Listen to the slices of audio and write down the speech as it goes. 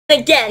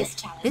Again.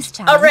 This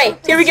challenge.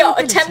 Alright, here we go.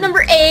 Attempt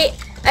number 8.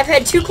 I've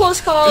had 2 close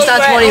calls. It's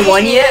not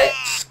 21 yet?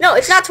 No,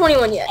 it's not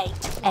 21 yet.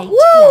 8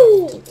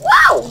 Woo! left.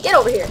 Wow! Get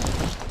over here.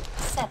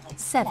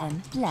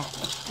 7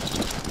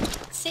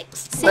 left.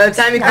 6 By the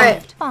time you come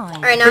Alright. 5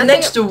 Alright, now for I'm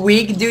next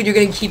week, dude, you're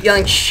gonna keep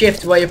yelling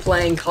shift while you're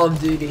playing Call of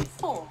Duty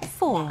 4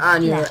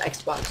 on your left.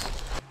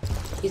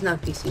 Xbox. He's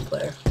not a PC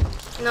player.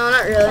 No,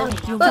 not really.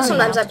 You're But going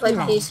sometimes I out play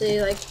left.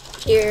 PC, like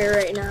here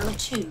right now.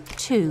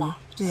 2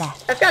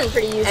 left. I've gotten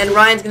pretty used And to it.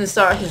 Ryan's gonna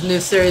start his new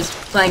series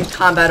playing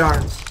Combat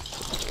Arms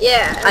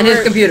Yeah. on his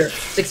we're- computer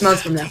 6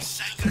 months from now.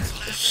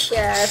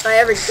 Yeah, if I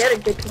ever get a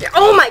good computer.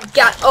 Oh my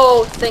god!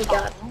 Oh, thank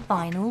god.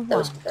 Final That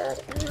was 1.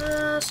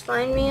 bad.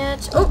 Find me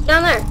it. Oh,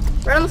 down there.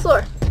 Right on the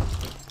floor.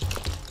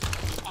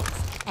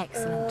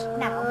 Excellent.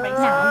 Now race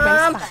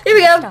back. Here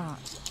we go.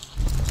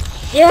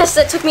 Start. Yes,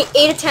 that took me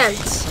 8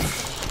 attempts.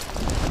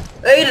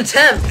 8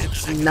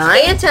 attempts. 9?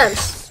 8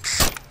 attempts.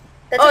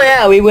 That Oh took-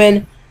 yeah, we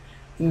win.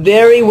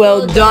 Very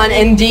well done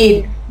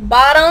indeed.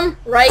 Bottom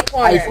right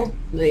corner. Eiffel?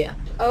 Yeah.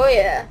 Oh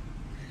yeah.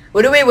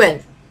 What do we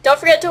win? Don't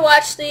forget to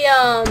watch the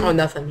Oh,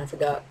 nothing. I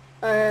forgot.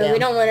 we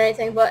don't win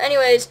anything, but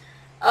anyways,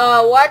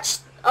 watch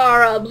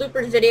our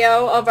bloopers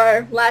video of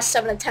our last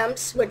 7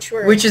 attempts, which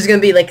were Which is gonna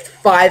be like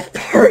 5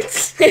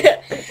 parts.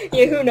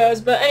 yeah, who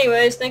knows? But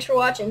anyways, thanks for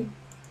watching.